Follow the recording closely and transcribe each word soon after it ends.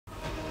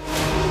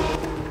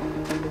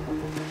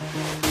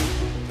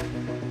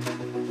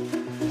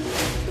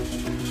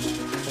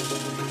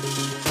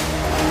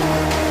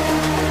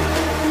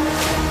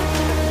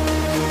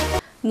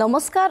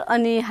नमस्कार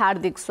अनि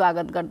हार्दिक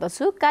स्वागत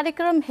गर्दछु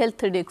कार्यक्रम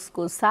हेल्थ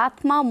डेस्कको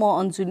साथमा म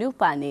अन्जुनी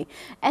पानी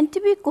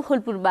एनटिभी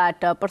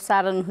कोहलपुरबाट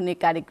प्रसारण हुने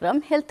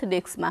कार्यक्रम हेल्थ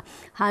डेस्कमा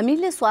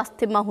हामीले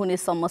स्वास्थ्यमा हुने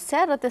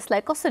समस्या र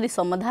त्यसलाई कसरी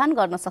समाधान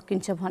गर्न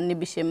सकिन्छ भन्ने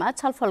विषयमा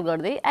छलफल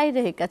गर्दै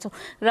आइरहेका छौं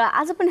र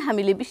आज पनि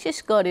हामीले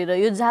विशेष गरेर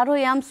यो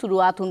जाडोयाम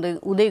सुरुवात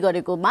हुँदै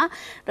गरेकोमा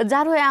र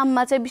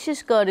जाडोयाममा चाहिँ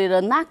विशेष गरेर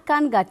नाक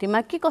कान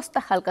घाँटीमा के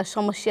कस्ता खालका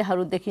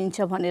समस्याहरू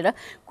देखिन्छ भनेर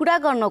कुरा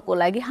गर्नको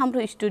लागि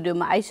हाम्रो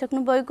स्टुडियोमा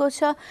आइसक्नु भएको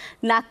छ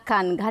नाक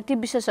कान घाँटी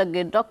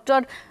विशेषज्ञ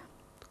डाक्टर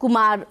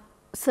कुमार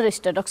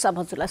श्रेष्ठ। डाक्टर साहब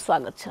हजुरलाई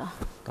स्वागत छ।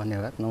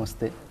 धन्यवाद।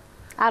 नमस्ते।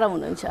 आराम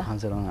हुनुहुन्छ?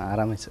 हजुर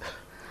आरामै छ।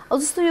 अब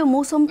जस्तो यो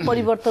मौसम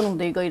परिवर्तन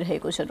हुँदै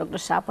गइरहेको छ डाक्टर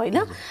साहब हैन,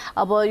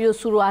 अब यो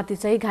सुरुवाती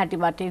चाहिँ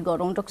घाँटीबाटै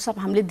गरौँ। डाक्टर साहब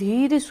हामीले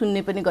धेरै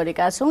सुन्ने पनि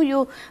गरेका छौँ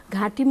यो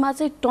घाँटीमा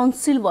चाहिँ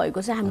टन्सिल भएको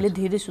चाहिँ हामीले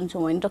धेरै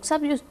सुन्छौँ हैन डाक्टर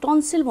साहब, यो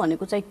टन्सिल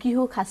भनेको चाहिँ के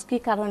हो, खास के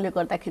कारणले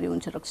गर्दाखेरि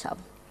हुन्छ डाक्टर साहब?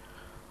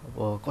 अब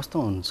कस्तो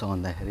हुन्छ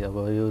भन्दाखेरि अब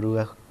यो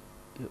रुगा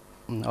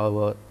अब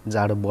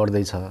जाडो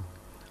बढ्दैछ,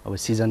 अब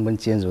सिजन पनि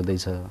चेन्ज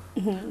हुँदैछ।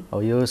 अब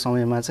यो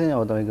समयमा चाहिँ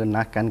अब तपाईको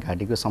नाक कान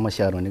घाँटीको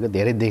समस्याहरू भनेको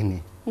धेरै देख्ने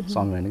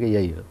समय भनेको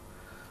यही हो।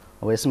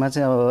 अब यसमा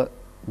चाहिँ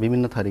अब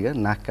विभिन्न थरीका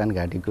नाक कान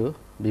घाँटीको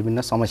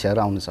विभिन्न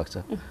समस्याहरू आउन सक्छ।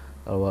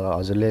 अब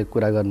हजुरले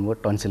कुरा गर्नुभयो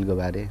टन्सिलको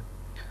बारे।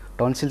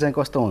 टन्सिल चाहिँ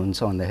कस्तो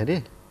हुन्छ भन्दाखेरि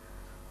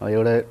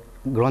एउटा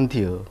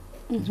ग्रन्थि हो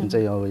जुन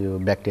चाहिँ अब यो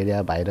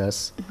ब्याक्टेरिया भाइरस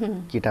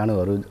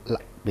कीटाणुहरू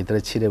भित्र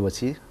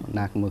छिरेपछि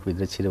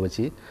नाकमुखभित्र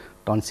छिरेपछि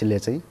टन्सिलले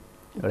चाहिँ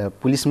एउटा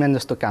पुलिसम्यान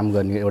जस्तो काम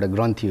गर्ने एउटा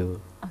ग्रन्थि हो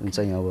जुन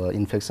चाहिँ अब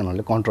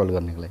इन्फेक्सनहरूले कन्ट्रोल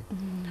गर्नको लागि।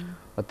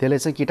 त्यसले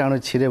चाहिँ कीटाणु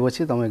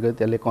छिरेपछि तपाईँको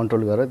त्यसले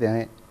कन्ट्रोल गरेर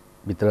त्यहाँ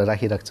भित्र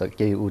राखिराख्छ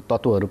केही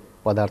तत्त्वहरू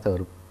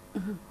पदार्थहरू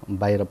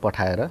बाहिर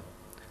पठाएर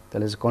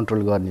त्यसले चाहिँ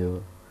कन्ट्रोल गर्ने हो।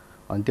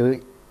 अनि त्यो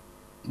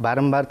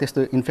बारम्बार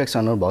त्यस्तो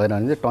इन्फेक्सनहरू भएर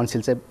भने चाहिँ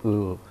टन्सिल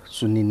चाहिँ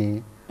सुन्निने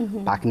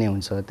पाक्ने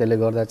हुन्छ। त्यसले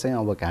गर्दा चाहिँ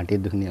अब घाँटी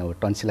दुख्ने अब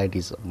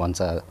टन्सिलाइटिस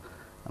भन्छ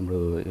हाम्रो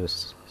यो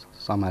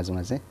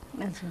समाजमा चाहिँ।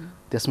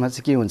 त्यसमा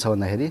चाहिँ के हुन्छ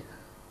भन्दाखेरि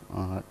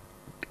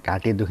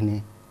घाँटी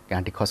दुख्ने,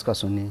 घाँटी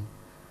खसखस हुने,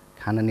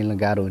 खाना निल्न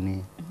गाह्रो हुने,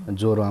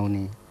 ज्वरो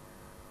आउने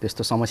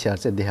त्यस्तो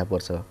समस्याहरू चाहिँ देखा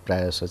पर्छ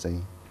प्रायः जसो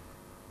चाहिँ।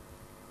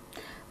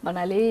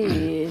 भन्नाले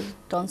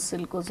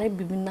टन्सिलको चाहिँ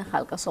विभिन्न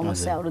खालका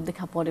समस्याहरू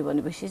देखा पर्यो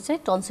भनेपछि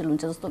चाहिँ टन्सिल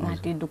हुन्छ, जस्तो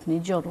घाँटी दुख्ने,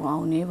 ज्वरो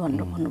आउने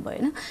भनेर भन्नुभयो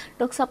हैन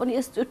डाक्टर साहब। पनि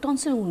यस्तो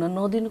टन्सिल हुन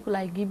नदिनुको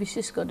लागि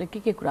विशेष गरेर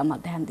के कुरामा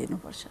ध्यान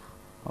दिनुपर्छ?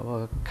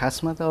 अब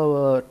खासमा त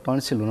अब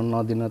टन्सिल हुन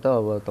नदिन त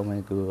अब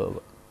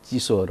तपाईको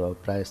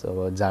चिसोहरू प्रायः जस्तो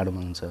अब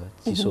जाडोमा हुन्छ,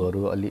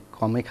 चिसोहरू अलिक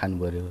कमै खानु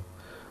पर्यो।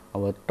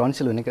 अब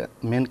टन्सिल हुने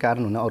मेन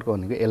कारण हुने अर्को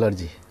भनेको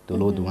एलर्जी,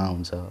 धुलो धुवा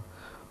हुन्छ।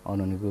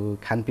 अरू भनेको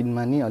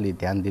खानपिनमा नि अलि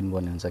ध्यान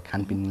दिनुपर्ने हुन्छ।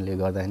 खानपिनले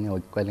गर्दा नि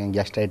कहिले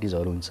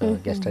ग्यास्ट्राइटिसहरू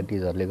हुन्छ,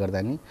 ग्यास्ट्राइटिसहरूले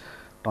गर्दा नि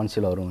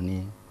टन्सिलहरू हुने।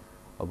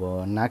 अब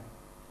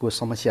नाकको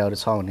समस्याहरू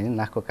छ भने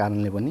नाकको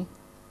कारणले पनि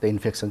त्यो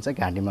इन्फेक्सन चाहिँ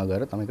घाँटीमा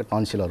गएर तपाईँको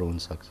टन्सिलहरू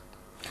हुनसक्छ।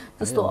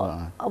 जस्तो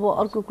अब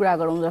अर्को कुरा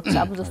गरौँ डाक्टर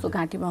साहब, जस्तो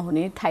घाँटीमा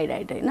हुने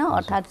थाइराइड हैन,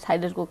 अर्थात्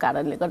थाइराइडको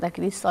कारणले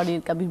गर्दाखेरि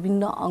शरीरका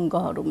विभिन्न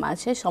अङ्गहरूमा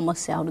चाहिँ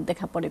समस्याहरू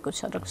देखा परेको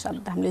छ डाक्टर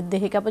साहब, हामीले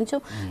देखेका पनि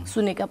छौँ,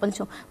 सुनेका पनि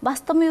छौँ।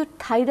 वास्तवमा यो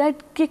थाइराइड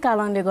के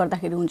कारणले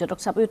गर्दाखेरि हुन्छ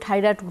डाक्टर साहब? यो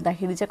थाइराइड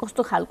हुँदाखेरि चाहिँ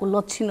कस्तो खालको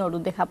लक्षणहरू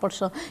देखा पर्छ?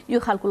 यो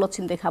खालको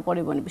लक्षण देखा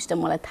पर्यो भनेपछि त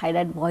मलाई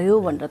थाइराइड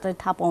भयो भनेर चाहिँ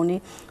थाहा पाउने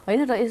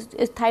हैन, र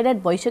यस थाइराइड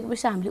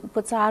भइसकेपछि हामीले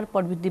उपचार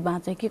प्रविधिमा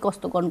चाहिँ के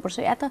कस्तो गर्नुपर्छ?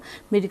 या त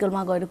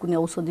मेडिकलमा गएर कुनै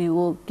औषधि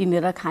हो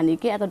किनेर खाने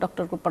कि या त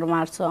डाक्टरको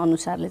परामर्श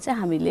अनुसारले चाहिँ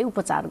हामीले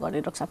उपचार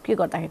गर्ने डाक्टर साहब के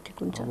गर्दाखेरि ठिक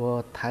हुन्छ?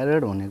 अब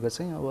थाइराइड भनेको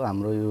चाहिँ अब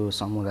हाम्रो यो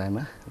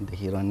समुदायमा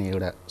देखिरहने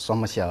एउटा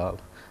समस्या हो।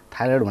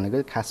 थाइराइड भनेको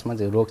खासमा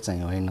चाहिँ रोग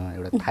चाहिँ होइन,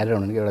 एउटा थाइराइड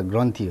भनेको एउटा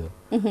ग्रन्थि हो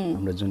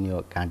हाम्रो जुन यो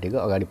घाँटीको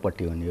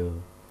अगाडिपट्टि हुने हो।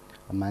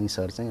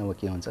 मानिसहरू चाहिँ अब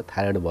के हुन्छ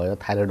थाइराइड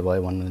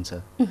भयो भन्नुहुन्छ,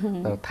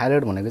 तर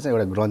थाइराइड भनेको चाहिँ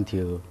एउटा ग्रन्थि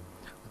हो।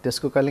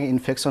 त्यसको कहिले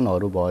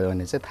इन्फेक्सनहरू भयो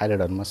भने चाहिँ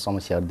थाइराइडहरूमा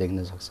समस्याहरू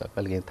देख्न सक्छ।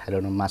 कहिले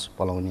थाइराइडमा मासु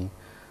पलाउने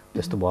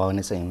त्यस्तो भयो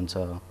भने चाहिँ हुन्छ।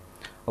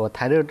 अब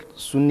थाइराइड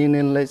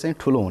सुन्निनेलाई चाहिँ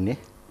ठुलो हुने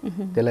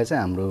त्यसलाई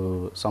चाहिँ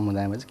हाम्रो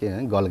समुदायमा चाहिँ के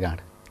भने गलगाँड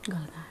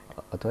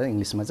अथवा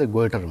इङ्ग्लिसमा चाहिँ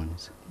गोइटर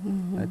भनिन्छ।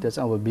 त्यो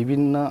चाहिँ अब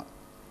विभिन्न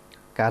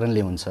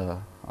कारणले हुन्छ।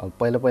 अब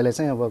पहिला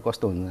चाहिँ अब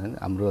कस्तो हुन्छ भने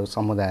हाम्रो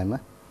समुदायमा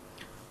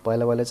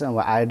पहिला चाहिँ अब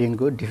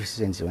आयोडिनको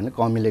डिफिसियन्सी भने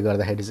कमीले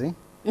गर्दाखेरि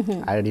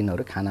चाहिँ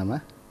आयोडिनहरू खानामा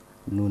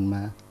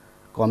नुनमा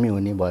कमी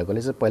हुने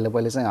भएकोले चाहिँ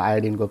पहिला चाहिँ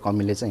आयोडिनको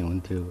कमीले चाहिँ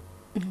हुन्थ्यो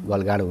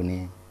गलगाँड हुने।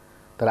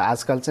 तर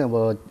आजकल चाहिँ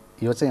अब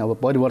यो चाहिँ अब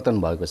परिवर्तन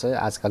भएको छ।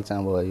 आजकल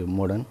चाहिँ अब यो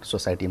मोडर्न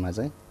सोसाइटीमा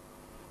चाहिँ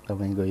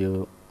तपाईँको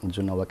यो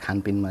जुन अब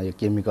खानपिनमा यो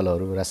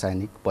केमिकलहरू,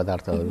 रासायनिक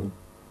पदार्थहरू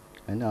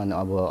हैन, अनि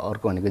अब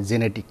अर्को भनेको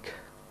जेनेटिक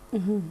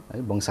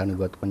है,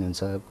 वंशानुगत पनि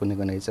हुन्छ।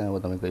 कुनै चाहिँ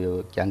अब तपाईँको यो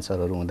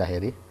क्यान्सरहरू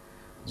हुँदाखेरि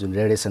जुन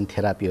रेडिएसन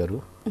थेरापीहरू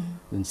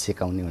जुन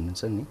सेकाउने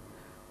भन्नुहुन्छ नि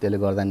त्यसले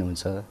गर्दा नि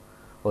हुन्छ।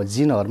 अब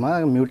जिनहरूमा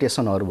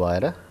म्युटेसनहरू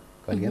भएर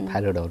कहिले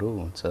थाइरोइडहरू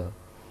हुन्छ।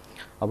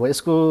 अब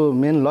यसको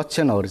मेन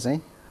लक्षणहरू चाहिँ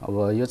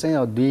अब यो चाहिँ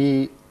अब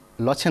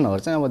लक्षणहरू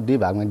चाहिँ अब दुई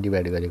भागमा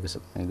डिभाइड गरेको छ।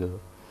 तपाईँको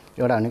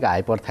एउटा भनेको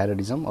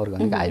हाइपरथाइरोइडिजम, अर्को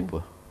भनेको हाइपो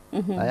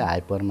है।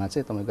 हाइपरमा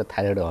चाहिँ तपाईँको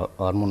थाइरोइड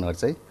हर्मोनहरू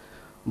चाहिँ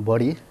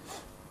बढी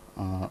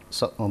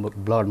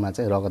ब्लडमा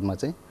चाहिँ रगतमा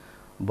चाहिँ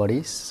बढी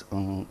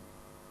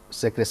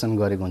सेक्रेसन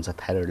गरेको हुन्छ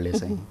थाइरोइडले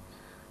चाहिँ।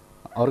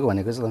 अर्को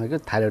भनेको चाहिँ तपाईँको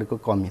थाइरोइडको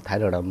कमी,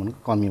 थाइरोइड हर्मोनको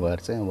कमी भएर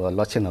चाहिँ अब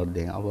लक्षणहरू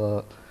देख्छ।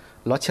 अब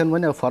लक्षण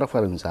पनि अब फरक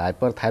फरक हुन्छ।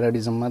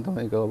 हाइपरथाइरोइडिजममा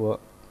तपाईँको अब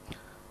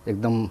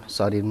एकदम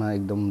शरीरमा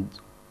एकदम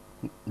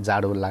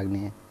जाडो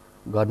लाग्ने,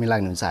 गर्मी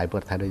लाग्ने हुन्छ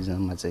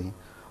हाइपरथाइरोइडिजममा चाहिँ।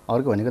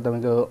 अर्को भनेको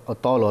तपाईँको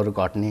तौलहरू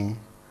घट्ने,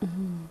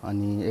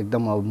 अनि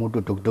एकदम अब मुटु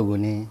ढुकढुक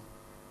हुने,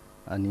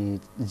 अनि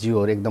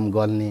जिउहरू एकदम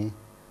गल्ने,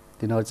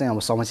 तिनीहरू चाहिँ अब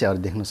समस्याहरू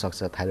देख्न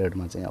सक्छ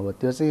थाइरोइडमा चाहिँ। अब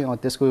त्यो चाहिँ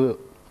त्यसको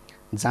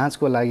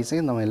जाँचको लागि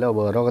चाहिँ तपाईँले अब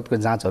रगतको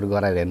जाँचहरू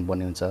गराएर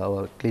हेर्नुपर्ने हुन्छ।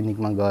 अब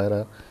क्लिनिकमा गएर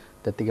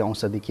त्यत्तिकै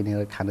औषधि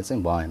किनेर खान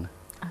चाहिँ भएन।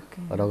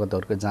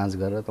 रगतहरूको जाँच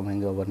गरेर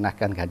तपाईँको अब नाक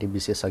कान घाँटी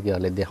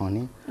विशेषज्ञहरूले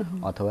देखाउने,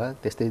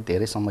 अथवा त्यस्तै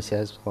धेरै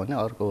समस्या छ भने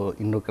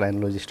अर्को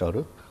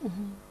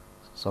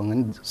इन्डोक्राइनोलोजिस्टहरूसँग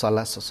नि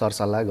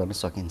सरसल्लाह गर्न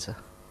सकिन्छ।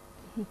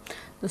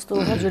 जस्तो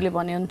हजुरले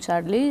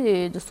भनेअनुसारले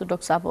जस्तो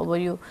डाक्टर साहब अब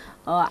यो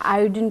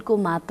आयोडिनको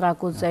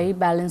मात्राको चाहिँ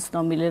ब्यालेन्स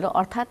नमिलेर,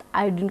 अर्थात्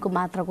आयोडिनको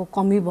मात्राको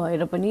कमी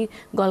भएर पनि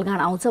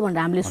गलगाँड आउँछ भनेर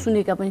हामीले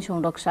सुनेका पनि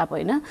छौँ डाक्टर साहब,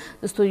 होइन?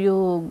 जस्तो यो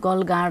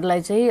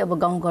गलगाँडलाई चाहिँ अब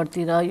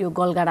गाउँघरतिर यो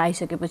गलगाँड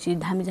आइसकेपछि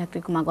धामी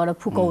झाँक्रीकोमा गएर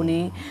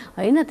फुकाउने,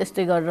 होइन?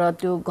 त्यस्तै गरेर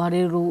त्यो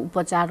घरेलु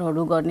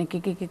उपचारहरू गर्ने, के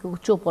को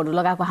चोपहरू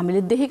लगाएको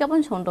हामीले देखेका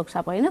पनि छौँ डाक्टर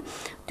साहब, होइन?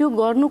 त्यो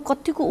गर्नु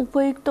कतिको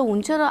उपयुक्त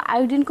हुन्छ र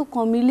आयोडिनको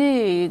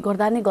कमीले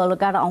गर्दा नै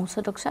गलगाँड आउँछ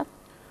डाक्टर साहब?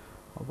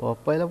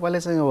 अब पहिला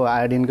चाहिँ अब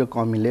आयोडिनको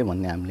कमीले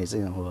भन्ने हामीले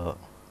चाहिँ अब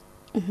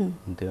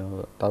त्यो,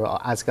 तर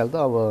आजकल त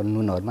अब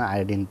नुनहरूमा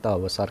आयोडिन त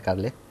अब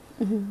सरकारले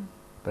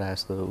प्रायः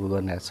जस्तो उ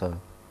गरिरहेको छ।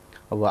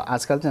 अब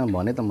आजकल चाहिँ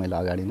भने त मैले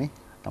अगाडि नै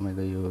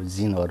तपाईँको यो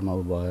जिनहरूमा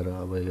भएर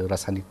अब यो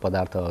रासायनिक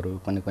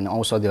पदार्थहरू कुनै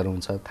औषधिहरू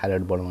हुन्छ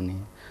थाइरोइड बढाउने,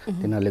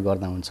 तिनीहरूले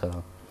गर्दा हुन्छ।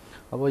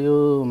 अब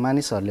यो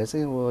मानिसहरूले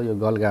चाहिँ अब यो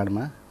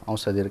गलगाँडमा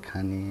औषधिहरू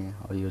खाने,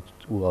 अब यो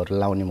उहरू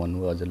लाउने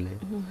भन्नुभयो हजुरले,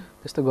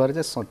 त्यस्तो गरेर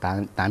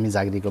चाहिँ धामी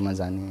जाग्रीकोमा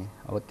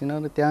जाने। अब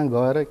तिनीहरू त्यहाँ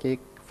गएर केही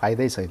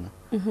फाइदै छैन।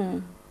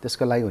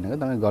 त्यसको लागि भनेको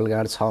तपाईँ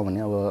गलगाँड छ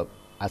भने अब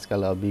आजकल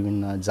अब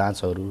विभिन्न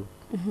जाँचहरू,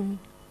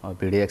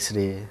 भिडियो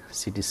एक्सरे,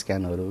 सिटी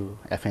स्क्यानहरू,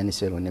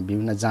 एफएनसीहरू भन्ने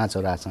विभिन्न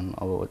जाँचहरू आछन्।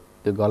 अब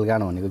त्यो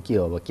गलगाँड भनेको के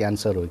हो, अब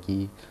क्यान्सर हो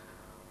कि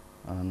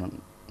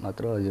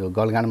नत्र यो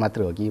गलगाँड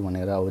मात्रै हो कि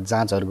भनेर अब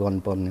जाँचहरू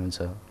गर्नुपर्ने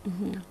हुन्छ।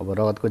 अब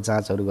रगतको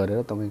जाँचहरू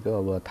गरेर तपाईँको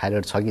अब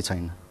थाइरोइड छ कि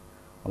छैन,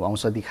 अब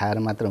औषधि खाएर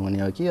मात्र हुने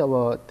हो कि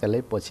अब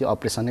त्यसलाई पछि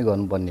अपरेसनै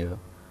गर्नुपर्ने हो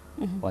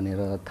भनेर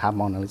थाहा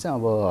पाउनलाई चाहिँ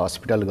अब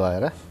हस्पिटल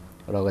गएर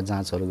रगत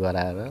जाँचहरू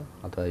गराएर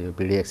अथवा यो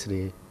भिडियो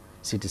एक्सरे,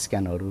 सिटी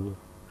स्क्यानहरू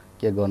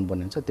के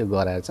गर्नुपर्ने हुन्छ त्यो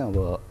गराएर चाहिँ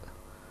अब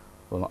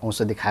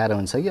औषधि खाएर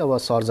हुन्छ कि अब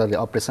सर्जरी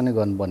अपरेसनै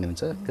गर्नुपर्ने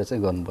हुन्छ, त्यो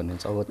चाहिँ गर्नुपर्ने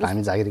हुन्छ। अब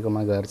धामी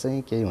जागिरीकोमा गएर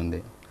चाहिँ केही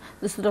हुँदैन।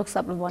 जस्तो डाक्टर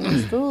साहबले भने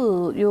जस्तो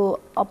यो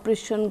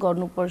अपरेसन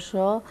गर्नुपर्छ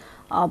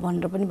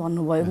भनेर पनि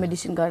भन्नुभयो,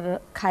 मेडिसिन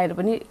गरेर खाएर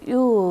पनि।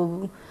 यो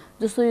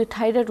जस्तो यो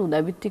थाइरोइड हुँदा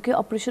बित्तिकै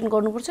अपरेसन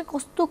गर्नुपर्छ,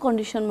 कस्तो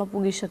कन्डिसनमा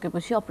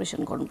पुगिसकेपछि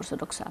अपरेसन गर्नुपर्छ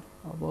डाक्टर साहब?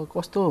 अब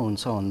कस्तो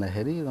हुन्छ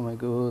भन्दाखेरि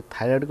तपाईँको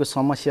थाइरोइडको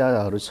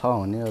समस्याहरू छ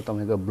भने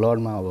तपाईँको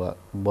ब्लडमा अब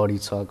बढी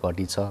छ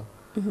घटी छ,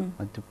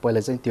 त्यो पहिला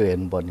चाहिँ त्यो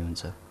हेर्नुपर्ने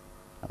हुन्छ।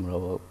 हाम्रो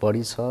अब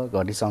बढी छ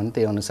घटी छ भने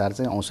त्यही अनुसार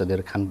चाहिँ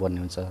औषधिहरू खानुपर्ने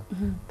हुन्छ।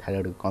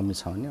 थाइरोइडको कमी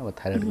छ भने अब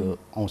थाइरोइडको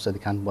औषधि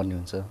खानुपर्ने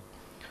हुन्छ।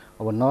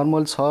 अब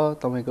नर्मल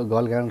छ तपाईँको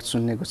गलगाँड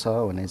सुन्नेको छ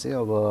भने चाहिँ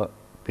अब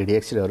भिडियो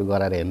एक्सरेहरू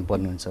गराएर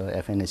हेर्नुपर्ने हुन्छ,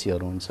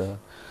 एफएनसीहरू हुन्छ।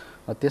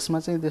 त्यसमा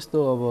चाहिँ त्यस्तो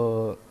अब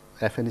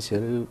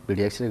एफएनसीहरू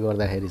भिडियो एक्सरे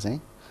गर्दाखेरि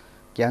चाहिँ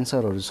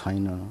क्यान्सरहरू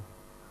छैन,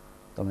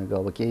 तपाईँको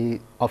अब केही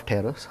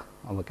अप्ठ्यारो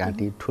अब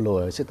घाँटी ठुलो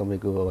भएपछि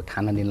तपाईँको अब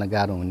खाना निल्न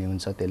गाह्रो हुने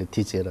हुन्छ, त्यसले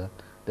थिचेर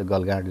त्यो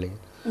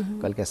गलगाँडले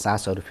कहिलेकाहीँ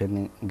सासहरू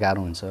फेर्ने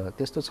गाह्रो हुन्छ।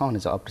 त्यस्तो छ भने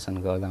चाहिँ अपरेसन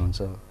गर्दा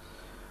हुन्छ।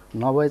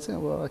 नभए चाहिँ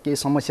अब केही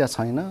समस्या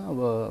छैन अब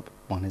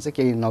भने चाहिँ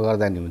केही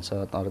नगर्दा नि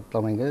हुन्छ। तर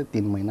तपाईँको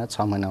 3 महिना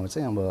 6 महिनामा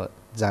चाहिँ अब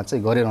जाँच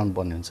चाहिँ गरिरहनु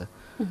पर्ने हुन्छ।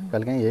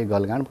 कहिलेकाहीँ यही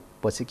गलगाँड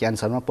पछि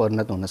क्यान्सरमा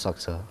परिणत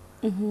हुनसक्छ।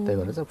 त्यही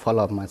भएर चाहिँ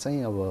फलोअपमा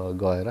चाहिँ अब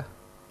गएर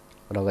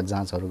रगत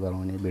जाँचहरू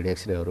गराउने, भिडियो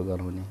एक्सरेहरू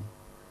गराउने।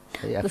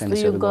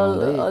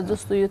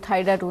 जस्तो यो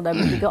थाइरोइड हुँदा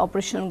बित्तिकै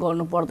अपरेसन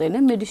गर्नु पर्दैन,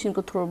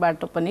 मेडिसिनको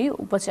थ्रुबाट पनि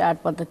उपचार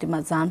पद्धतिमा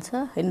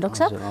जान्छ, होइन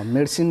डाक्टर साहब?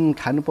 मेडिसिन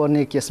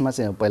खानुपर्ने केसमा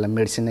चाहिँ पहिला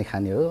मेडिसिन नै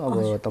खाने हो।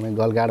 अब तपाईँ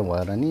गलगाँड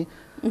भएर नि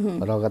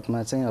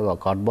रगतमा चाहिँ अब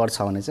घटबड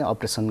छ भने चाहिँ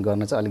अपरेसन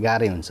गर्न चाहिँ अलिक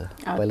गाह्रै हुन्छ।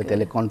 पहिला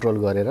त्यसले कन्ट्रोल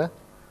गरेर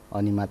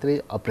अनि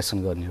मात्रै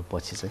अपरेसन गर्ने हो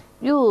पछि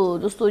चाहिँ। यो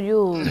जस्तो यो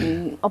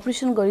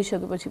अपरेसन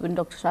गरिसकेपछि पनि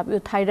डाक्टर साहब यो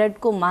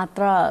थाइरोइडको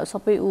मात्रा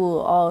सबै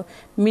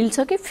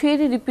मिल्छ कि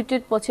फेरि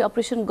रिपिटेड पछि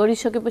अपरेसन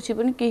गरिसकेपछि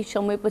पनि केही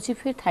समयपछि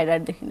फेरि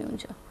थाइरोइड देखिने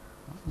हुन्छ?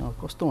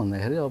 कस्तो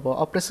भन्दाखेरि अब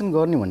अपरेसन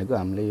गर्ने भनेको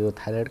हामीले यो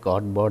थाइरोइडको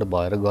हटबड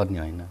भएर गर्ने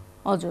होइन।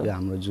 हजुर, यो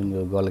हाम्रो जुन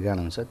यो गलगाँड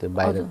हुन्छ त्यो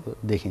बाहिर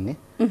देखिने,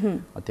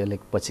 त्यसले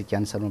पछि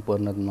क्यान्सरमा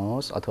परिणत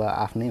नहोस् अथवा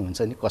आफ्नै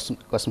हुन्छ नि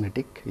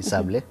कस्मेटिक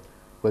हिसाबले।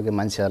 कोही कोही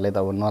मान्छेहरूलाई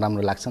त अब नराम्रो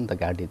लाग्छ नि त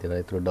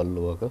घाँटीतिर यत्रो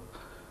डल्लो भएको,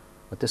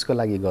 त्यसको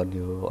लागि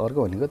गर्ने हो। अर्को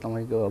भनेको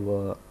तपाईँको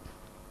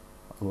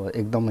अब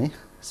एकदमै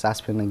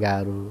सास फेर्न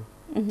गाह्रो,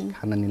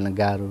 खाना निल्न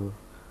गाह्रो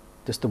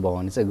त्यस्तो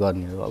भयो भने चाहिँ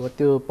गर्ने हो। अब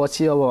त्यो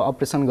पछि अब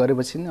अपरेसन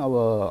गरेपछि नि अब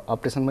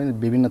अपरेसन पनि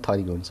विभिन्न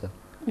थरीको हुन्छ।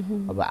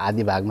 अब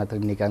आधी भाग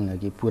मात्र निकाल्ने हो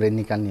कि पुरै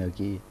निकाल्ने हो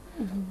कि,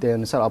 त्यही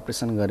अनुसार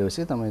अपरेसन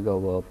गरेपछि तपाईँको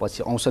अब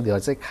पछि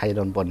औषधिहरू चाहिँ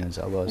खाइरहनु पर्ने हुन्छ।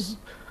 अब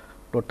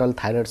टोटल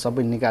थाइरोइड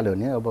सबै निकाल्यो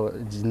भने अब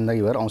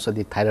जिन्दगीभर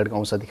औषधि थाइरोइडको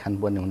औषधि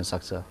खानुपर्ने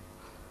हुनसक्छ।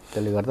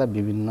 त्यसले गर्दा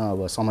विभिन्न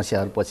अब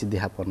समस्याहरू पछि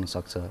देखा पर्न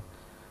सक्छ।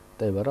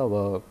 त्यही भएर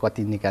अब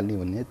कति निकाल्ने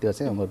भन्ने त्यो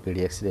चाहिँ अब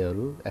भिडियो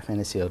एक्सरेहरू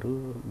एफएनएसीहरू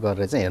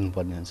गरेर चाहिँ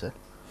हेर्नुपर्ने हुन्छ।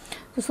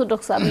 जस्तो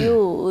डाक्टर साहब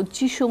यो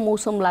चिसो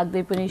मौसम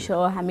लाग्दै पनि छ,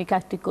 हामी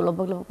कार्तिकको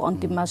लगभग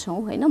अन्तिममा छौँ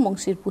होइन,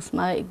 मङ्सिर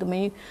पुसमा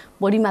एकदमै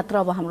बढी मात्रा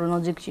अब हाम्रो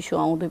नजिक चिसो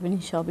आउँदै पनि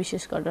छ,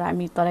 विशेष गरेर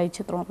हामी तराई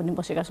क्षेत्रमा पनि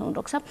बसेका छौँ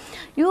डाक्टर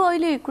साहब। यो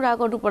अहिले कुरा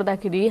गर्नु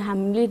पर्दाखेरि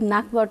हामीले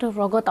नाकबाट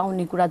रगत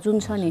आउने कुरा जुन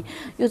छ नि,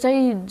 यो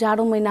चाहिँ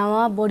जाडो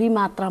महिनामा बढी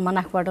मात्रामा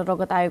नाकबाट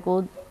रगत आएको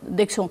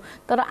देख्छौँ।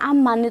 तर आम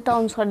मान्यता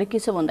अनुसारले के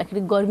छ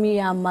भन्दाखेरि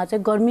गर्मीयाममा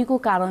चाहिँ गर्मीको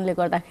कारणले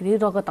गर्दाखेरि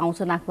रगत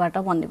आउँछ नाकबाट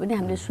भन्ने पनि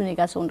हामीले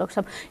सुनेका छौँ डाक्टर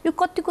साहब। यो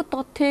कतिको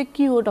तथ्य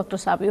के हो डाक्टर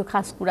साहब? यो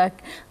खास कुरा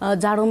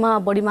जाडोमा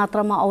बढी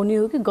मात्रामा आउने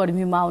हो कि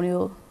गर्मीमा आउने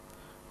हो?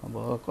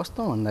 अब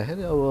कस्तो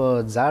भन्दाखेरि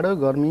अब जाडो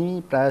गर्मी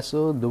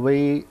प्रायःजसो दुवै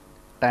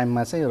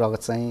टाइममा चाहिँ रगत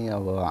चाहिँ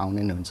अब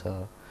आउने नै हुन्छ।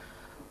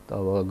 त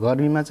अब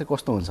गर्मीमा चाहिँ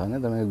कस्तो हुन्छ भने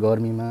तपाईँको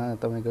गर्मीमा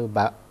तपाईँको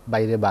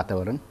बाहिर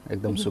वातावरण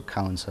एकदम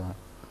सुक्खा हुन्छ।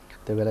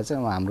 त्यो बेला चाहिँ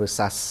अब हाम्रो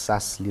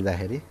सास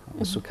लिँदाखेरि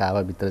सुक्खा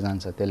हावा भित्र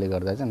जान्छ, त्यसले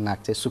गर्दा चाहिँ नाक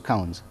चाहिँ सुक्खा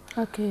हुन्छ।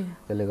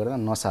 त्यसले गर्दा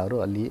नसाहरू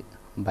अलि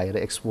बाहिर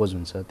एक्सपोज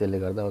हुन्छ। त्यसले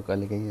गर्दा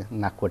कहिलेकाहीँ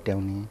नाक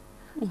कोट्याउने,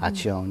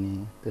 हाच्छियो आउने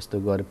त्यस्तो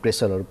गरे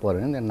प्रेसरहरू पऱ्यो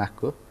भने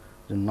नाकको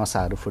जुन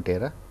नसाहरू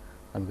फुटेर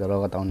तपाईँको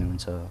रगत आउने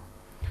हुन्छ।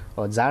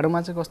 अब जाडोमा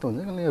चाहिँ कस्तो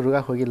हुन्छ कहिले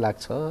रुगाखोकी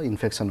लाग्छ,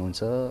 इन्फेक्सन हुन्छ,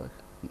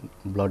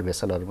 ब्लड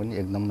भेसलहरू पनि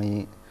एकदमै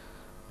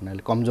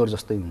उनीहरूले कमजोर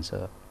जस्तै हुन्छ।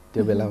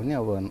 त्यो बेला पनि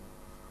अब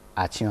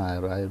हाच्छियो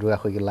आएर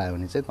रुगाखोकी लाग्यो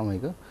भने चाहिँ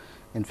तपाईँको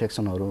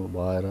इन्फेक्सनहरू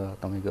भएर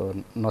तपाईँको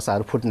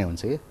नसाहरू फुट्ने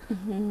हुन्छ कि।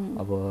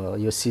 अब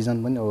यो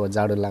सिजन पनि अब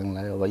जाडो लाग्न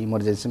लाग्यो, अब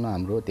इमर्जेन्सीमा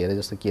हाम्रो धेरै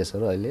जस्तो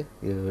केसहरू अहिले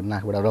यो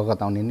नाकबाट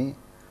रगत आउने नै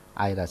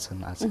आइरहेछन्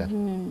आजकल।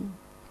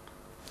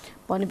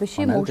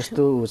 भनेपछि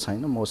त्यस्तो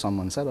छैन, मौसम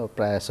अनुसार अब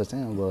प्रायः जस्तो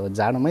चाहिँ अब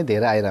जाडोमै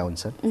धेरै आइरहेको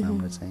हुन्छ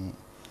हाम्रो चाहिँ।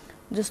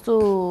 जस्तो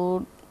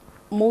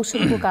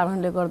मौसमको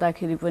कारणले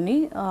गर्दाखेरि पनि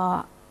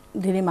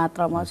धेरै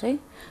मात्रामा चाहिँ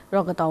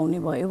रगत आउने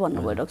भयो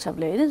भन्नुभयो डाक्टर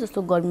साहबले होइन।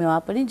 जस्तो गर्मीमा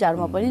पनि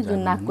जाडोमा पनि जुन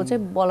नाकको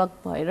चाहिँ ब्लक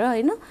भएर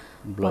होइन,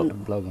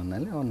 ब्लक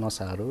भन्नाले अब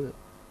नसाहरू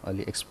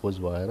अलि एक्सपोज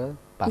भएर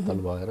पातल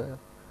भएर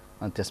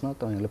अनि त्यसमा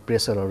तपाईँहरूले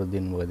प्रेसरहरू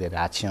दिनुभयो, धेरै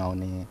हाच्छियो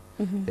आउने,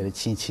 धेरै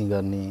छिछि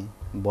गर्ने,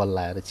 बल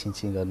लाएर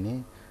छिछि गर्ने,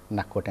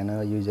 नाक कोट्याउने।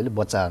 युजली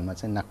बच्चाहरूमा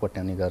चाहिँ नाक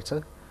कोट्याउने गर्छ।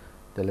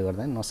 त्यसले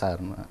गर्दा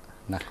नसाहरूमा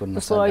नाकको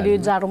नसा। अहिले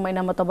जाडो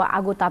महिनामा त अब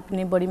आगो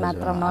ताप्ने बढी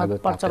मात्रामा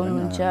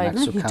प्रचलन हुन्छ होइन,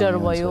 हिटर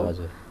भयो,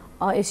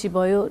 एसी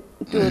भयो,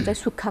 त्यो चाहिँ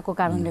सुक्खाको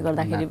कारणले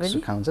गर्दाखेरि पनि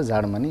सुक्खा हुन्छ।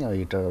 जाडोमा नि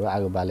हिटरहरू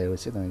आगो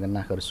बालेपछि तपाईँको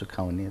नाकहरू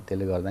सुक्खा हुने,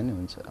 त्यसले गर्दा नि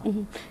हुन्छ।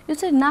 यो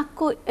चाहिँ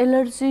नाकको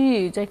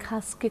एलर्जी चाहिँ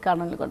खास के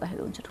कारणले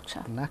गर्दाखेरि हुन्छ डाक्टर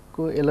साहब?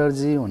 नाकको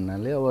एलर्जी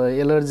भन्नाले अब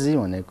एलर्जी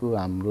भनेको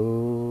हाम्रो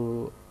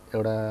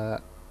एउटा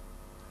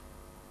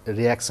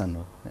रियाक्सन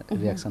हो।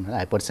 रियाक्सन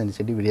हाइपर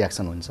सेन्सिटिभ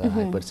रियाक्सन हुन्छ।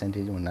 हाइपर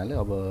सेन्सिटिभ भन्नाले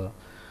अब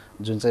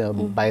जुन चाहिँ अब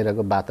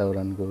बाहिरको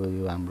वातावरणको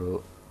यो हाम्रो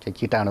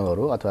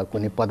कीटाणुहरू अथवा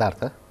कुनै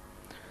पदार्थ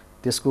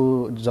त्यसको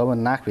जब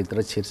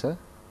नाकभित्र छिर्छ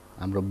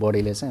हाम्रो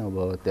बडीले चाहिँ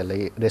अब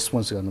त्यसलाई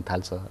रेस्पोन्स गर्न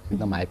थाल्छ।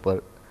 एकदम हाइपर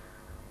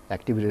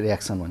एक्टिभ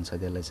रियाक्सन भन्छ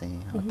त्यसलाई चाहिँ।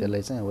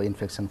 त्यसलाई चाहिँ अब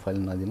इन्फेक्सन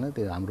फैलिन नदिन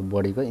त्यो हाम्रो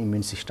बडीको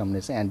इम्युन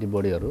सिस्टमले चाहिँ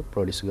एन्टिबडीहरू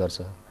प्रड्युस गर्छ,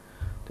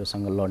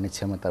 त्योसँग लड्ने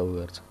क्षमता उ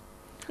गर्छ।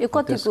 यो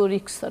कतिको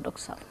रिस्क छ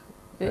डाक्टर साहब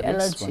यो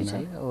एलर्जी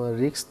चाहिँ? अब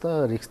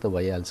रिस्क त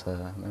भइहाल्छ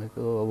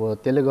तपाईँको। अब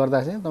त्यसले गर्दा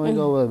चाहिँ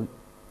तपाईँको अब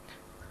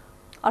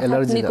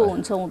एलर्जी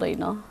हुन्छ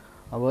हुँदैन।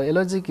 अब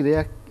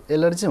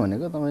एलर्जी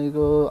भनेको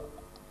तपाईँको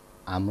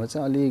हाम्रो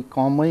चाहिँ अलि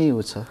कमै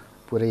उ छ,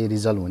 पुरै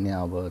रिजल्भ हुने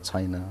अब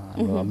छैन।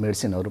 अब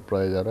मेडिसिनहरू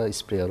प्रयोग गरेर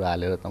स्प्रेहरू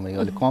हालेर तपाईँको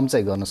अलिक कम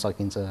चाहिँ गर्न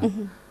सकिन्छ,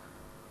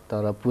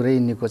 तर पुरै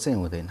निको चाहिँ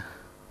हुँदैन।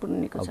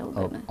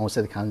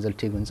 औषधि खानुन्जेल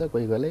ठिक हुन्छ,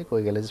 कोही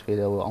कहिले चाहिँ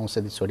फेरि अब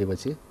औषधि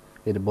छोडेपछि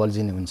फेरि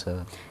बल्झिने हुन्छ।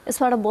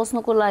 यसबाट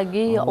बस्नको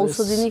लागि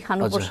औषधि नै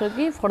खानुपर्छ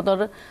कि फर्दर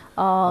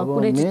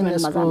कुनै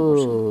ट्रिटमेन्टमा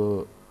जानुपर्छ?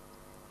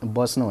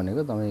 बस्नु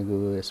भनेको तपाईँको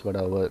यसबाट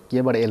अब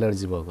केबाट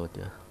एलर्जी भएको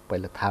त्यो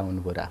पहिला थाहा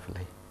हुनु पऱ्यो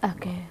आफूलाई।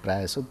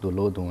 प्रायः जस्तो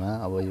धुलो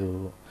धुवा अब यो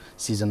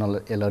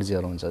सिजनल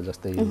एलर्जीहरू हुन्छ,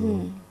 जस्तै यो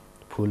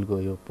फुलको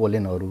यो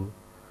पोलेनहरू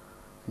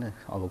होइन,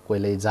 अब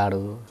कहिले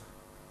जाडो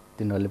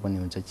तिनीहरूले पनि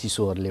हुन्छ,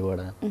 चिसोहरूलेबाट।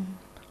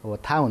 अब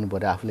थाहा हुनु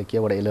पऱ्यो आफूले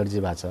केबाट एलर्जी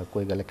भएको छ।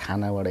 कोही कहिले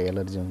खानाबाट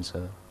एलर्जी हुन्छ,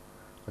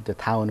 त्यो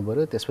थाहा हुनु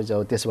पऱ्यो। त्यसपछि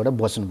अब त्यसबाट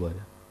बच्नु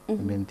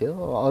पऱ्यो मेन त्यो।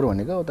 अरू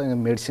भनेको तपाईँको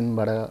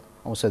मेडिसिनबाट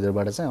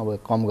औषधिहरूबाट चाहिँ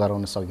अब कम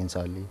गराउन सकिन्छ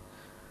अलि।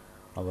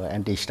 अब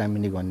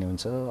एन्टिहिस्टामिनिक भन्ने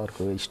हुन्छ,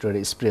 अर्को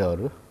स्टेरोइड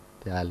स्प्रेहरू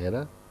त्यो हालेर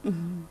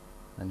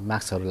अनि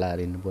मास्कहरू लगाएर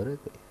हिँड्नु पऱ्यो।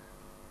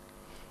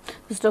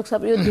 डाक्टर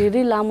साहब यो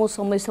धेरै लामो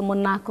समयसम्म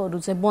नाकहरू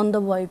चाहिँ बन्द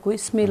भएको,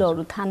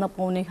 स्मेलहरू थाहा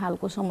नपाउने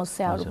खालको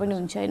समस्याहरू पनि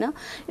हुन्छ होइन,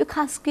 यो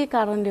खास के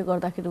कारणले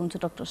गर्दाखेरि हुन्छ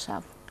डाक्टर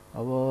साहब?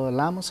 अब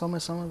लामो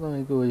समयसम्म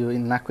तपाईँको यो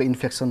नाकको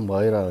इन्फेक्सन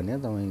भइरह्यो भने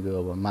तपाईँको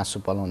अब मासु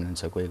पलाउने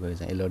हुन्छ। कोही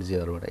चाहिँ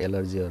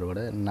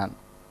एलर्जीहरूबाट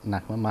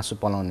नाकमा मासु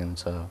पलाउने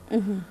हुन्छ।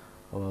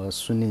 अब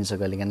सुनिन्छ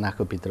कहिलेकाहीँ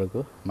नाकको भित्रको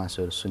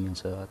मासुहरू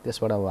सुनिन्छ।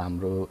 त्यसबाट अब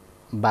हाम्रो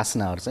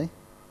बास्नाहरू चाहिँ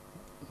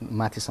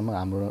माथिसम्म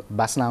हाम्रो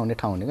बास्ना आउने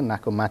ठाउँ भनेको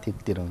नाकको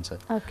माथितिर हुन्छ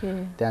ओके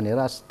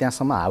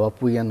त्यहाँसम्म हावा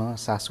पुगेन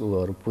सासको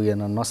उहरू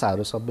पुगेन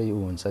नसाहरू सबै उ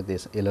हुन्छ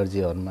त्यस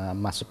एलर्जीहरूमा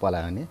मासु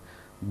पलायो भने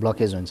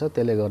ब्लकेज हुन्छ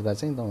त्यसले गर्दा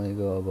चाहिँ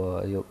तपाईँको अब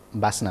यो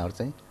बास्नाहरू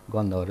चाहिँ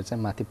गन्धहरू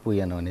चाहिँ माथि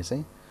पुगेन भने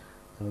चाहिँ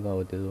तपाईँको अब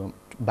त्यो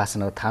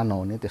बास्नाहरू थाहा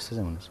नहुने त्यस्तो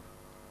चाहिँ हुन्छ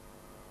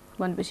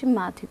भनेपछि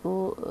माथिको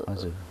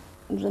हजुर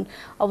जुन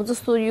अब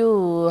जस्तो यो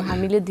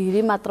हामीले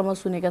धेरै मात्रामा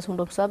सुनेका छौँ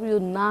डाक्टर साहब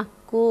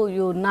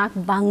यो नाक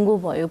बाङ्गो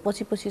भयो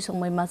पछि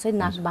समयमा चाहिँ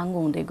नाक बाङ्गो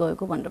हुँदै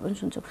गएको भनेर पनि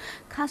सुन्छौँ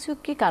खास यो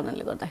के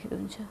कारणले गर्दाखेरि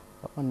हुन्छ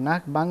अब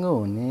नाक बाङ्गो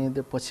हुने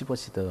त्यो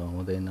पछि त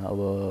हुँदैन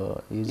अब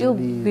यो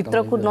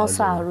भित्रको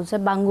नसाहरू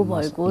चाहिँ बाङ्गो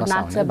भएको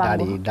नाक चाहिँ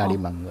दाढी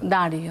बाङ्गो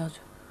दाढी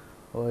हजुर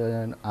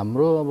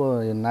हाम्रो अब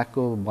यो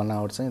नाकको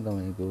बनावट चाहिँ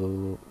तपाईँको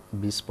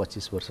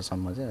 20-25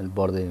 वर्षसम्म चाहिँ अलिक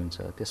बढ्दै हुन्छ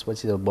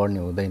त्यसपछि त बढ्ने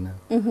हुँदैन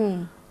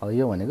अब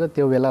यो भनेको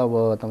त्यो बेला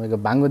अब तपाईँको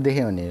बाङ्गो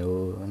देख्यो भने हो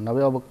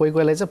नभए अब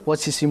कोहीलाई चाहिँ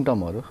पछि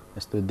सिम्टमहरू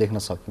यस्तो देख्न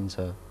सकिन्छ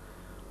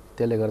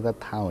त्यसले गर्दा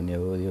थाहा हुने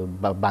हो यो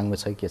बाङ्गो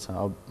छ के छ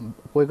अब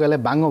कोहीलाई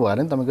बाङ्गो भयो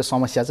भने तपाईँको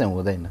समस्या चाहिँ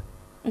हुँदैन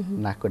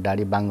नाकको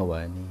दाढी बाङ्गो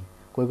भयो नि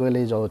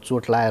कोहीले जब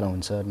चोट लाएर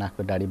हुन्छ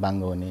नाकको दाढी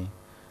बाङ्गो हुने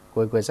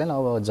कोही चाहिँ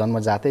अब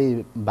जन्मजातै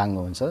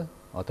बाङ्गो हुन्छ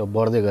अथवा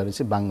बढ्दै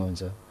गएपछि बाङ्गो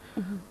हुन्छ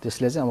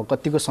त्यसले चाहिँ अब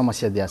कतिको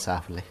समस्या दिएछ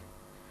आफूलाई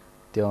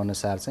त्यो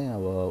अनुसार चाहिँ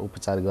अब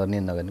उपचार गर्ने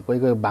नगर्ने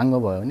कोही बाङ्गो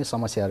भयो भने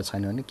समस्याहरू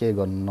छैन भने केही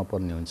गर्नु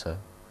नपर्ने हुन्छ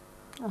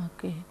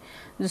ओके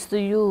जस्तो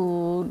यो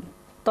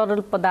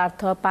तरल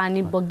पदार्थ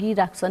पानी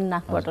बगिराख्छन्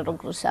नाकबाट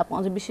डाक्टर साहब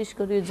अझ विशेष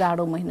गरी यो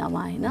जाडो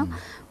महिनामा हैन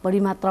बढी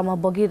मात्रामा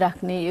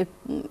बगिराख्ने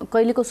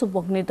कहिले कसो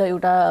बग्ने त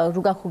एउटा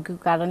रुगाखोकीको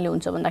कारणले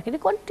हुन्छ भन्दाखेरि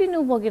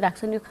कन्टिन्यू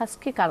बगिराख्छन् यो खास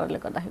के कारणले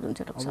गर्दाखेरि हुन्छ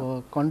डाक्टर साहब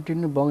अब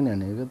कन्टिन्यू बग्ने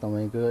भनेको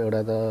तपाईको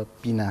एउटा त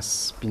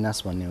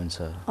पिनास भन्ने हुन्छ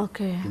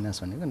ओके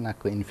पिनास भनेको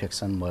नाकको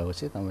इन्फेक्सन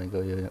भएपछि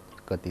तपाईको यो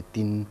कति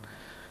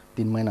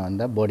 3 महिना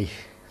भन्दा बढी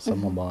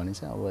सम्म भयो भने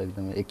चाहिँ अब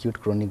एकदम एक्युट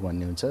क्रोनिक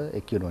भन्ने हुन्छ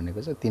एक्युट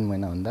भनेको चाहिँ 3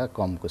 महिना भन्दा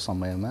कमको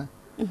समयमा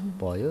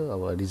भयो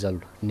अब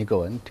रिजल्ट निको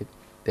भयो भने ठिक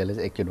त्यसले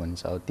चाहिँ एक्युट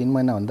भनिन्छ अब 3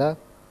 महिना भन्दा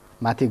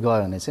माथि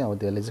गयो भने चाहिँ अब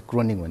त्यसले चाहिँ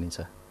क्रोनिक भनिन्छ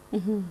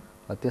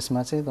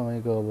त्यसमा चाहिँ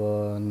तपाईको अब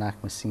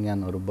नाकमा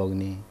सिङ्गानहरू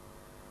बग्ने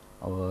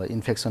अब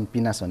इन्फेक्सन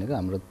पिनास भनेको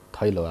हाम्रो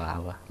थैलो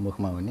हावा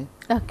मुखमा हुने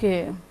ओके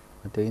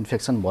त्यो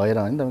इन्फेक्सन भएर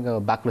भने तपाईको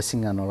बाक्लो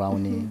सिङ्गानहरू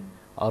आउने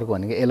अर्को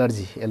भनेको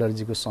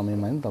एलर्जीको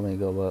समयमा नि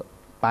तपाईको अब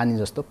पानी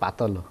जस्तो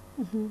पातलो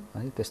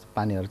है त्यस्तो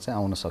पानीहरू चाहिँ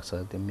आउन सक्छ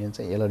त्यो मेन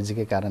चाहिँ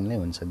एलर्जीकै कारणले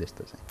हुन्छ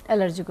त्यस्तो चाहिँ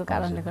एलर्जीको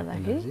कारणले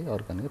गर्दाखेरि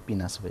अर्को भनेको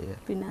पिनास भयो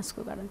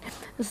पिनासको कारण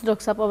जस्तो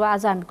डाक्टर साहब अब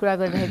आज हामी कुरा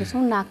गरिरहेका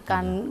छौँ नाक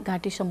कान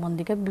घाँटी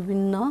सम्बन्धीका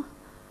विभिन्न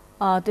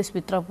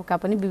त्यसभित्रका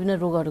पनि विभिन्न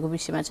रोगहरूको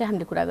विषयमा चाहिँ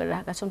हामीले कुरा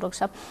गरिरहेका छौँ डाक्टर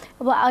साहब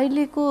अब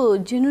अहिलेको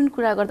जेन्युन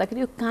कुरा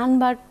गर्दाखेरि यो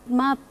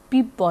कानबाटमा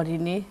पिप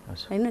भरिने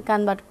हैन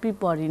कानबाट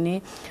पिप भरिने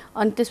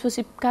अनि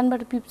त्यसपछि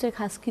कानबाट पिप चाहिँ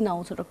खास किन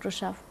आउँछ डाक्टर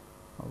साहब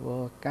अब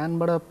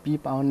कानबाट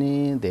पिप आउने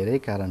धेरै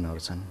कारणहरू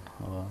छन्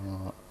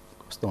अब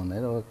कस्तो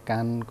भन्दाखेरि अब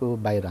कानको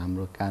बाहिर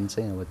हाम्रो कान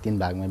चाहिँ अब 3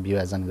 भागमा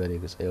विभाजन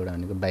गरिएको छ एउटा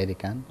भनेको बाहिरी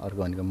कान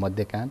अर्को भनेको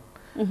मध्य कान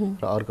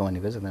र अर्को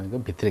भनेको चाहिँ तपाईँको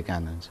भित्री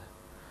कान हुन्छ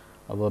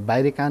अब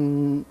बाहिरी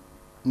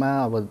कानमा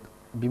अब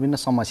विभिन्न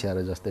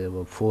समस्याहरू जस्तै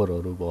अब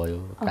फोहोरहरू भयो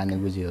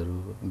कानेगुजीहरू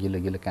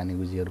गिलो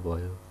कानेगुजीहरू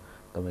भयो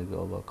तपाईँको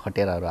अब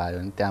खटेराहरू आयो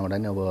भने त्यहाँबाट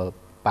नि अब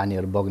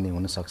पानीहरू बग्ने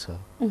हुनसक्छ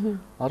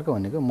अर्को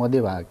भनेको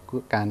मध्य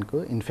भागको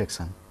कानको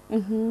इन्फेक्सन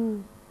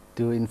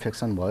त्यो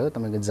इन्फेक्सन भयो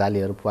तपाईँको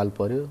जालीहरू पाल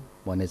पर्यो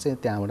भने चाहिँ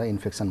त्यहाँबाट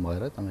इन्फेक्सन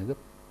भएर तपाईँको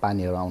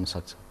पानीहरू आउन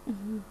सक्छ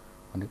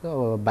भनेको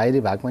अब बाहिरी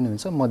भाग पनि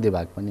हुन्छ मध्य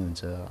भाग पनि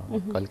हुन्छ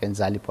कहिलेकाहीँ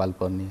जाली पाल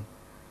पर्ने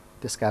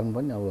त्यस कारण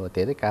पनि अब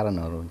धेरै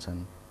कारणहरू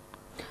हुन्छन्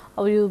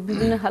अब यो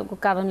विभिन्न खालको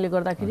कारणले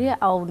गर्दाखेरि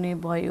आउने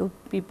भयो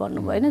पिप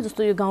भन्नु भयो हैन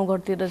जस्तो यो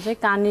गाउँघरतिर चाहिँ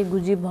काने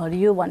गुजी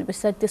भरियो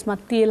भनेपछि त्यसमा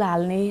तेल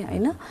हाल्ने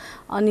हैन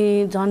अनि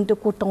झन् त्यो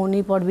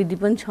कोटाउने प्रविधि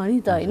पनि छ नि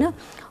त हैन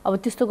अब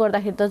त्यस्तो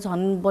गर्दाखेरि त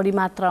झन् बढी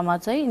मात्रामा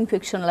चाहिँ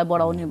इन्फेक्सनलाई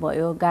बढाउने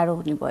भयो गाह्रो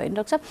हुने भयो नि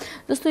डाक्टर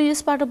साहब जस्तो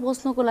यसबाट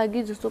बच्नको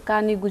लागि जस्तो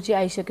काने गुजी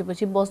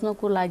आइसकेपछि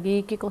बच्नको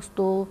लागि के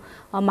कस्तो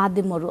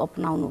माध्यमहरू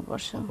अपनाउनु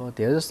पर्छ अब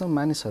धेरै जस्तो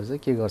मानिसहरू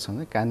चाहिँ के गर्छन्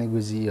भने काने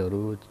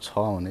गुजीहरू छ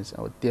भने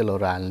चाहिँ अब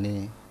तेलहरू हाल्ने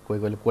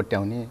कोहीले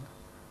कोट्याउने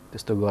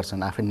त्यस्तो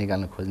गर्छन् आफै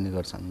निकाल्न खोज्ने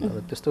गर्छन् र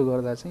त्यस्तो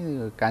गर्दा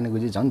चाहिँ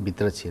कानेगुजी झन्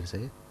भित्र छिर्छ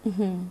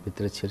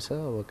भित्र छिर्छ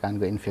अब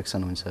कानको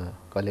इन्फेक्सन हुन्छ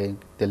कहिले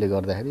त्यसले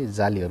गर्दाखेरि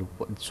जालीहरू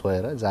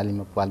छोएर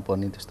जालीमा पाल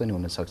पर्ने त्यस्तो नि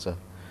हुनसक्छ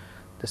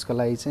त्यसको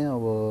लागि चाहिँ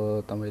अब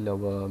तपाईँले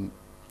अब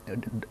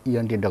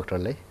इएनटी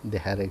डाक्टरलाई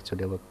देखाएर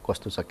एकचोटि अब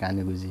कस्तो छ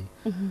कानेगुजी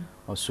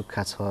अब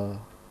सुक्खा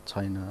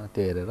छैन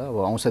त्यो हेरेर अब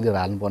औषधिहरू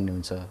हाल्नुपर्ने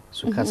हुन्छ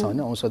सुक्खा छ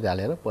भने औषधि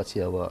हालेर पछि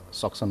अब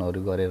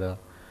सक्सनहरू गरेर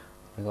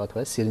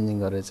अथवा सिरिन्जिङ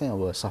गरेर चाहिँ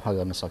अब सफा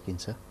गर्न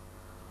सकिन्छ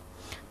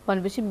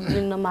भनेपछि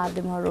विभिन्न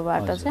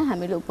माध्यमहरूबाट चाहिँ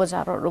हामीले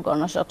उपचारहरू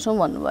गर्न सक्छौँ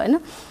भन्नुभयो हैन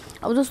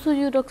अब जस्तो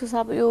यो डाक्टर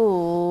साहब यो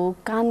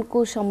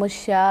कानको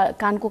समस्या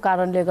कानको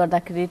कारणले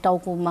गर्दाखेरि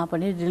टाउकोमा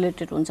पनि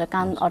रिलेटेड हुन्छ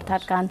कान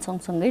अर्थात् कान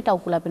सँगसँगै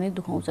टाउकोलाई पनि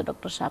दुखाउँछ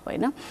डाक्टर साहब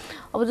हैन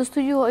अब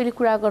जस्तो यो अहिले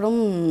कुरा गरौँ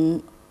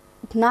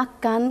नाक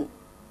कान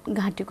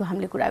घाँटीको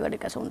हामीले कुरा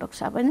गरेका छौँ डाक्टर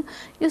साहब होइन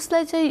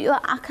यसलाई चाहिँ यो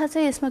आँखा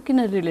चाहिँ यसमा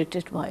किन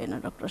रिलेटेड भएन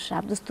डाक्टर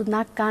साहब जस्तो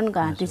नाक कान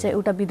घाँटी चाहिँ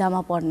एउटा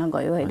विधामा पढ्न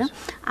गयो होइन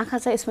आँखा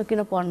चाहिँ यसमा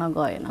किन पढ्न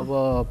गएन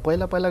अब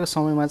पहिलाको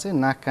समयमा चाहिँ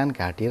नाक कान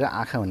घाँटी र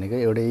आँखा भनेको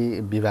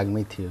एउटै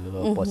विभागमै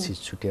थियो पछि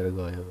छुटेर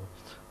गयो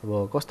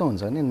अब कस्तो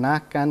हुन्छ भने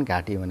नाक कान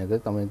घाँटी भनेको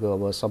तपाईँको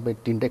अब सबै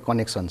तिनटै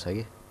कनेक्सन छ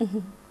कि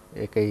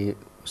एकै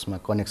उसमा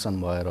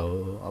कनेक्सन भएर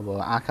हो अब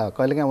आँखा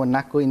कहिलेकाहीँ अब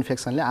नाकको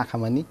इन्फेक्सनले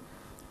आँखामा नि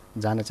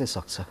जान चाहिँ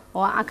सक्छ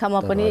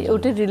आँखामा पनि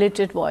एउटै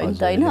रिलेटेड भयो नि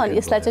त होइन अनि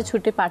यसलाई चाहिँ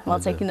छुट्टै पार्टमा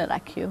चाहिँ किन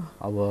राखियो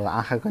अब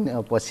आँखाको नि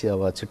अब पछि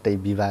अब छुट्टै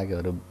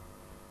विभागहरू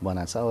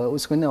बनाएको छ अब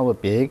उसको नि अब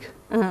भेग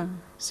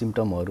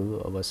सिम्पटमहरू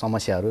अब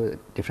समस्याहरू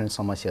डिफ्रेन्ट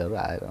समस्याहरू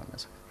आएर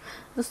हुनसक्छ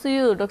जस्तो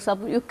यो डाक्टर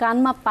साहब यो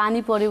कानमा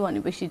पानी पर्यो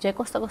भनेपछि चाहिँ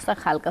कस्ता कस्ता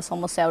खालका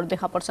समस्याहरू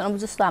देखा पर्छन् अब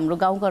जस्तो हाम्रो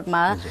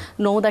गाउँघरमा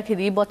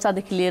नुहाउँदाखेरि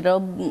बच्चादेखि लिएर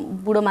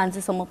बुढो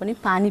मान्छेसम्म पनि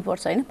पानी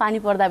पर्छ होइन पानी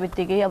पर्दा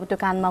बित्तिकै अब त्यो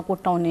कानमा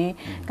कोट्याउने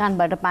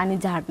कानबाट पानी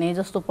झार्ने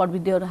जस्तो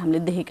प्रविधिहरू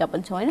हामीले देखेका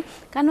पनि छौँ होइन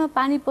कानमा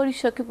पानी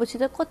परिसकेपछि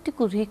त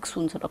कतिको रिस्क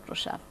हुन्छ डाक्टर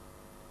साहब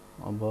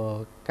अब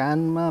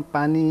कानमा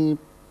पानी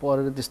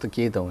परेर त्यस्तो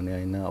केही त हुने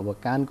होइन अब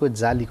कानको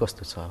जाली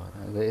कस्तो छ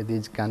यदि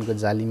कानको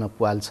जालीमा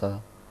प्वाल छ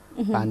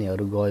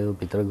पानीहरू गयो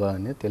भित्र गयो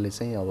भने त्यसले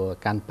चाहिँ अब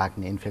कान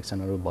पाक्ने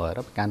इन्फेक्सनहरू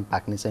भएर कान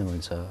पाक्ने चाहिँ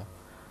हुन्छ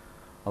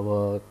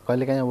अब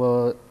कहिलेकाहीँ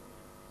अब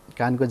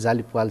कानको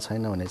जाली प्वाल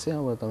छैन भने चाहिँ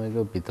अब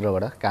तपाईँको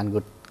भित्रबाट कानको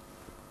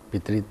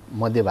भित्री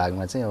मध्य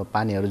भागमा चाहिँ अब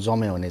पानीहरू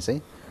जम्यो भने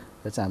चाहिँ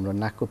त्यो चाहिँ हाम्रो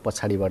नाकको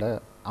पछाडिबाट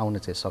आउन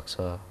चाहिँ सक्छ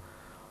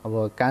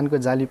अब कानको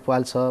जाली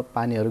प्वाल छ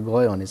पानीहरू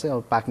गयो भने चाहिँ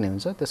अब पाक्ने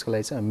हुन्छ त्यसको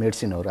लागि चाहिँ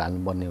मेडिसिनहरू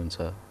हाल्नुपर्ने हुन्छ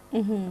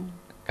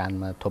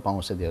कानमा थोपा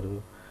औषधिहरू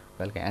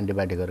कहिलेकाहीँ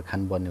एन्टिबायोटिकहरू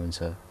खानुपर्ने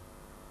हुन्छ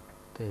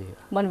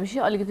भनेपछि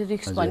अलिकति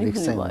रिस्क पनि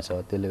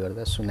हुन्छ त्यसले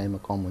गर्दा सुनाइमा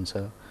कम हुन्छ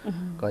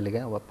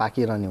कहिलेकाहीँ अब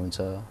पाकिरहने हुन्छ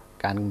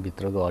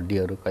कानभित्रको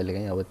हड्डीहरू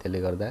कहिलेकाहीँ अब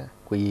त्यसले गर्दा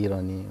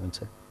कुहिरहने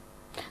हुन्छ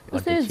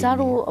जस्तै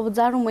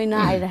जाडो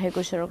महिना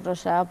आइरहेको छ डाक्टर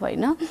साहब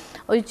होइन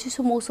अब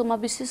चिसो मौसममा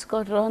विशेष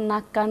गरेर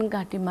नाक कान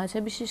घाँटीमा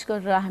चाहिँ विशेष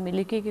गरेर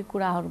हामीले के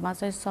कुराहरूमा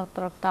चाहिँ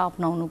सतर्कता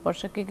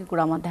अपनाउनुपर्छ के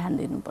कुरामा ध्यान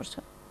दिनुपर्छ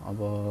अब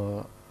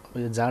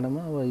यो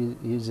जाडोमा अब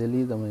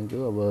युजली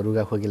तपाईँको अब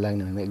रुगाखोकी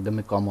लाग्ने भने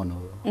एकदमै कमन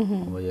हो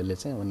अब यसले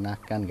चाहिँ अब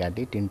नाक कान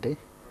घाँटी तिनटै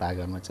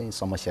भागहरूमा चाहिँ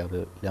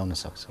समस्याहरू ल्याउन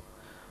सक्छ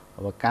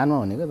अब कानमा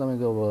भनेको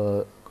तपाईँको अब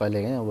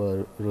कहिलेकाहीँ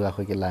अब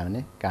रुगाखोकी लाग्यो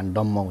भने कान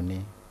डम्म हुने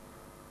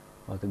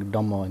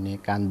डम्म हुने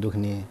कान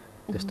दुख्ने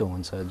त्यस्तो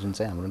हुन्छ जुन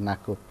चाहिँ हाम्रो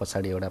नाकको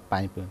पछाडि एउटा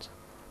पाइप हुन्छ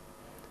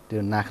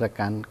त्यो नाक र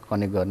कान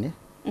कनेक्ट गर्ने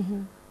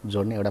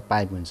जोड्ने एउटा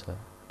पाइप हुन्छ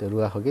त्यो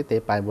रुगाखोकी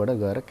त्यही पाइपबाट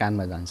गएर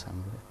कानमा जान्छ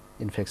हाम्रो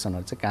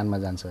इन्फेक्सनहरू चाहिँ कानमा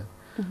जान्छ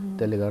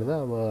त्यसले गर्दा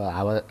अब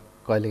हावा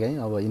कहिलेकाहीँ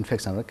अब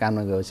इन्फेक्सनहरू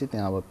कानमा गएपछि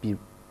त्यहाँ अब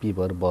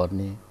पिपहरू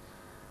भर्ने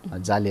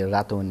जालीहरू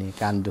रातो हुने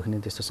कान दुख्ने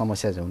त्यस्तो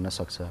समस्या चाहिँ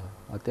हुनसक्छ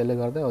त्यसले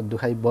गर्दा अब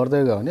दुखाइ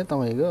बढ्दै गयो भने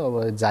तपाईँको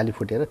अब जाली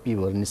फुटेर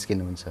पिपहरू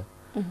निस्किनु हुन्छ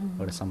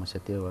एउटा समस्या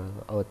त्यो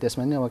भयो अब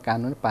त्यसमा नि अब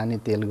कानमा पानी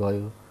तेल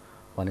गयो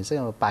भने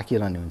चाहिँ अब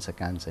पाकिरहने हुन्छ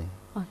कान चाहिँ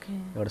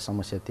एउटा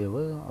समस्या त्यो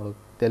भयो अब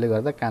त्यसले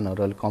गर्दा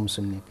कानहरू अलिक कम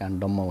सुन्ने कान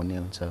डम्म हुने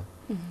हुन्छ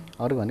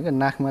अरू भनेको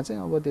नाकमा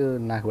चाहिँ अब त्यो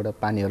नाकबाट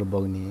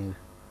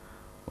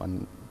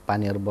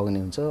पानीहरू बग्ने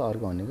हुन्छ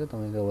अर्को भनेको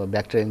तपाईँको अब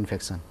ब्याक्टेरियल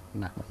इन्फेक्सन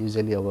नाकमा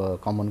युजली अब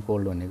कमन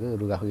कोल्ड भनेको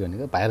रुगाखोकी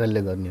भनेको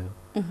भाइरलले गर्ने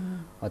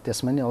हो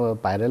त्यसमा नि अब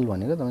भाइरल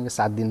भनेको तपाईँको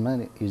 7 दिनमा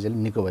युजली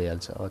निको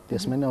भइहाल्छ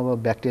त्यसमा नि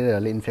अब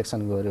ब्याक्टेरियाले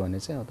इन्फेक्सन गर्यो भने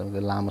चाहिँ तपाईँको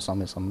लामो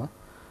समयसम्म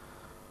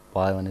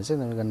भयो भने चाहिँ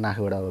तपाईँको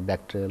नाकबाट अब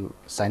ब्याक्टेरियल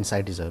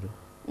साइनसाइटिसहरू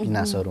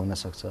पिनासहरू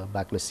हुनसक्छ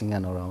बाक्लो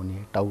सिङ्गानहरू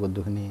आउने टाउको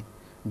दुख्ने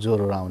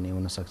ज्वरोहरू आउने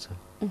हुनसक्छ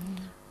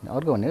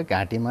अर्को भनेको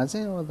घाँटीमा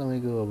चाहिँ अब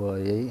तपाईँको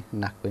अब यही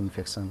नाकको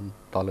इन्फेक्सन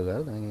तल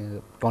गएर तपाईँको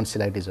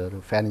टन्सिलाइटिसहरू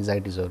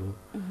फ्यारिन्जाइटिसहरू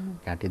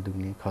घाँटी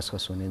दुख्ने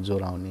खसखस हुने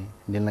ज्वरो आउने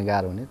निल्न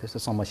गाह्रो हुने त्यस्तो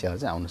समस्याहरू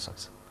चाहिँ आउन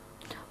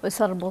सक्छ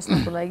सर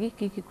बस्नको लागि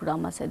के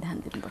कुरामा चाहिँ ध्यान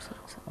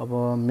दिनुपर्छ अब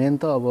मेन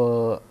त अब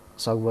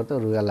सकभर त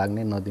रुगा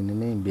लाग्ने नदिने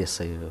नै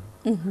बेस हो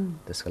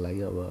त्यसको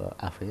लागि अब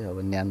आफै अब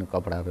न्यानो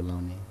कपडाहरू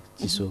लाउने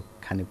चिसो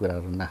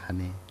खानेकुराहरू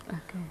नखाने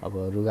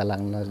अब रुगा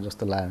लाग्न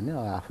जस्तो लाग्यो भने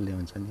आफूले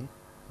हुन्छ नि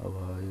अब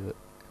यो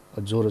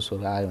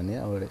ज्वरो आयो भने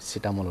अब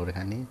सिटामोलहरू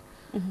खाने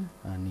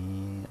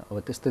अनि अब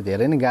त्यस्तो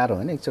धेरै नै गाह्रो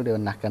होइन एकचोटि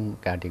अब नाक कान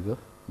घाँटीको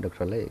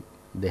डाक्टरलाई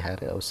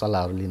देखाएर अब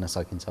सल्लाहहरू लिन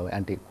सकिन्छ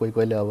अब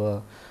कोहीले अब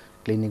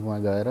क्लिनिकमा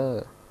गएर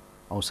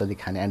औषधि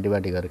खाने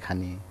एन्टिबायोटिकहरू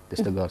खाने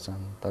त्यस्तो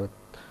गर्छन् तर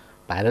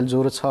भाइरल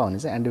ज्वरो छ भने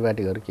चाहिँ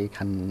एन्टिबायोटिकहरू केही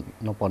खान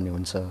नपर्ने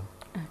हुन्छ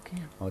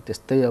अब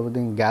त्यस्तै अब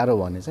गाह्रो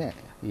भने चाहिँ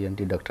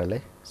इएनटी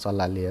डाक्टरलाई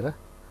सल्लाह लिएर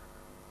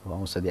अब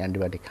औषधि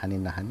एन्टिबायोटिक खाने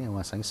नखाने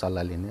उहाँसँग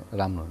सल्लाह लिने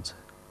राम्रो हुन्छ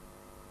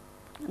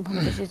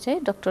भनेपछि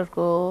चाहिँ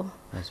डाक्टरको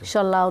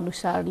सल्लाह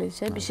अनुसारले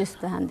चाहिँ विशेष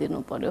ध्यान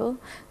दिनु पर्यो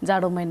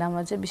जाडो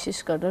महिनामा चाहिँ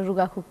विशेष गरेर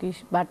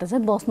रुगाखोकीबाट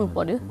चाहिँ बस्नु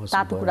पर्यो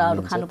तातो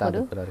कुराहरू खानु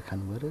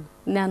पर्यो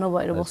न्यानो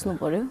भएर बस्नु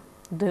पर्यो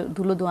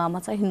धुलो धुवामा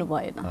चाहिँ हिँड्नु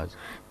भएन।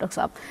 डाक्टर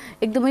साहब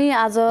एकदमै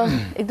आज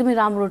एकदमै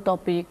राम्रो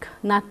टपिक,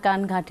 नाक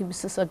कान घाँटी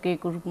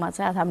विशेषज्ञको रूपमा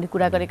चाहिँ आज हामीले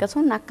कुरा गरेका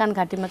छौँ। नाक कान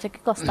घाँटीमा चाहिँ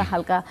के कस्ता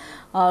खालका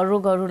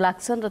रोगहरू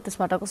लाग्छन् र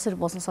त्यसबाट कसरी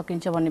बच्न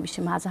सकिन्छ भन्ने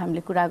विषयमा आज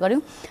हामीले कुरा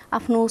गऱ्यौँ।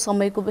 आफ्नो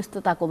समयको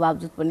व्यस्तताको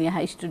बावजुद पनि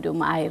यहाँ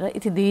स्टुडियोमा आएर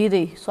यति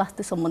धेरै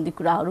स्वास्थ्य सम्बन्धी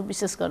कुराहरू,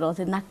 विशेष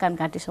गरेर नाक कान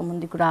घाँटी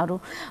सम्बन्धी कुराहरू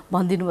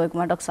भनिदिनु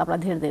भएकोमा डाक्टर साहबलाई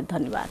धेरै धेरै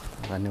धन्यवाद।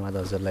 धन्यवाद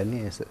हजुरलाई नि,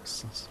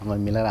 समय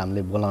मिलाएर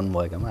हामीले बोलाउनु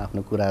भएकोमा,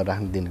 आफ्नो कुरा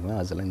राखिदिनुमा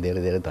हजुरलाई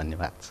धेरै धेरै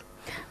धन्यवाद।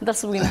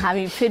 दर्शकबिन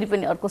हामी फेरि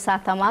पनि अर्को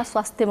सातामा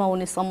स्वास्थ्यमा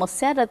हुने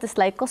समस्या र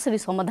त्यसलाई कसरी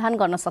समाधान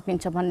गर्न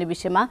सकिन्छ भन्ने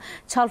विषयमा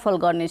छलफल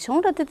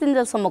गर्नेछौँ र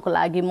त्यतिन्जेलसम्मको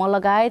लागि म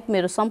लगायत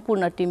मेरो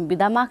सम्पूर्ण टिम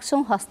बिदा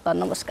माग्छौँ। हस्त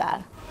नमस्कार।